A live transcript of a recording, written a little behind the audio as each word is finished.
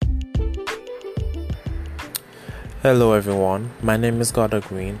Hello, everyone. My name is Goddard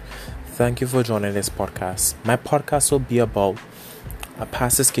Green. Thank you for joining this podcast. My podcast will be about a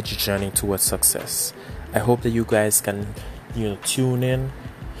pastor's kitchen journey towards success. I hope that you guys can, tune in,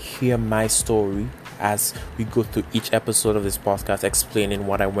 hear my story as we go through each episode of this podcast, explaining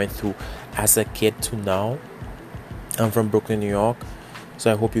what I went through as a kid to now. I'm from Brooklyn, New York,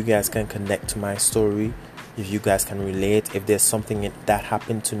 so I hope you guys can connect to my story. If you guys can relate, if there's something that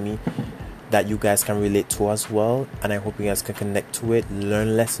happened to me that you guys can relate to as well, and I hope you guys can connect to it,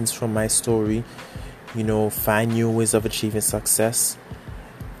 learn lessons from my story, find new ways of achieving success.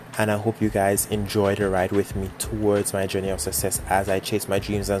 And I hope you guys enjoy the ride with me towards my journey of success as I chase my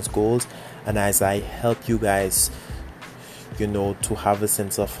dreams and goals, and as I help you guys, to have a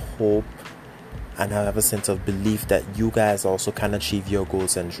sense of hope and have a sense of belief that you guys also can achieve your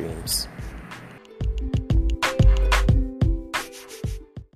goals and dreams.